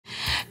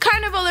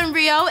Carnival in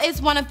Rio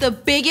is one of the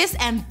biggest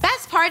and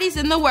best parties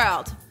in the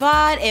world,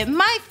 but it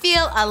might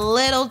feel a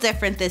little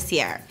different this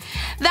year.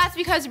 That's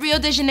because Rio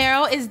de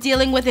Janeiro is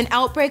dealing with an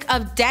outbreak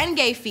of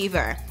dengue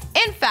fever.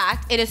 In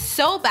fact, it is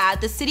so bad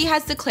the city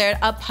has declared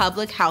a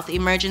public health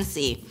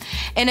emergency.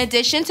 In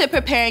addition to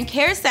preparing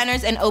care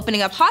centers and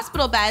opening up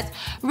hospital beds,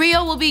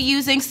 Rio will be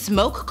using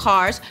smoke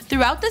cars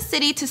throughout the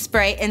city to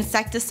spray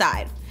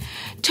insecticide.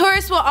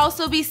 Tourists will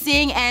also be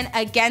seeing an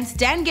Against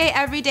Dengue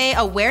Every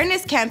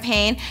awareness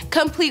campaign,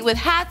 complete with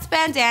hats,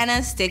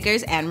 bandanas,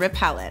 stickers, and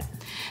repellent.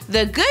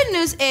 The good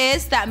news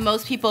is that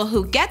most people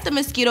who get the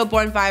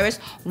mosquito-borne virus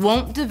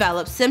won't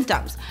develop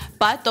symptoms,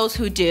 but those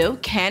who do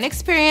can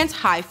experience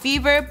high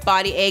fever,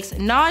 body aches,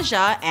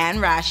 nausea,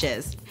 and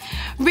rashes.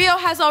 Rio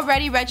has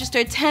already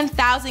registered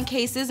 10,000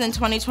 cases in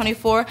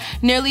 2024,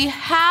 nearly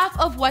half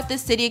of what the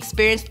city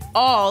experienced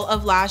all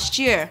of last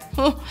year.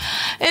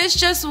 It's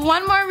just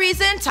one more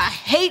reason to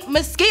hate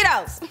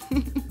mosquitoes.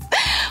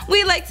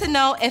 We'd like to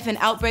know if an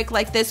outbreak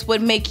like this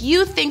would make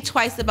you think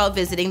twice about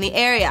visiting the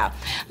area.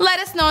 Let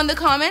us know in the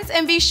comments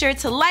and be sure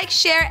to like,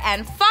 share,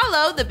 and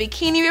follow the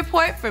Bikini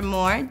Report for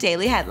more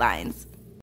daily headlines.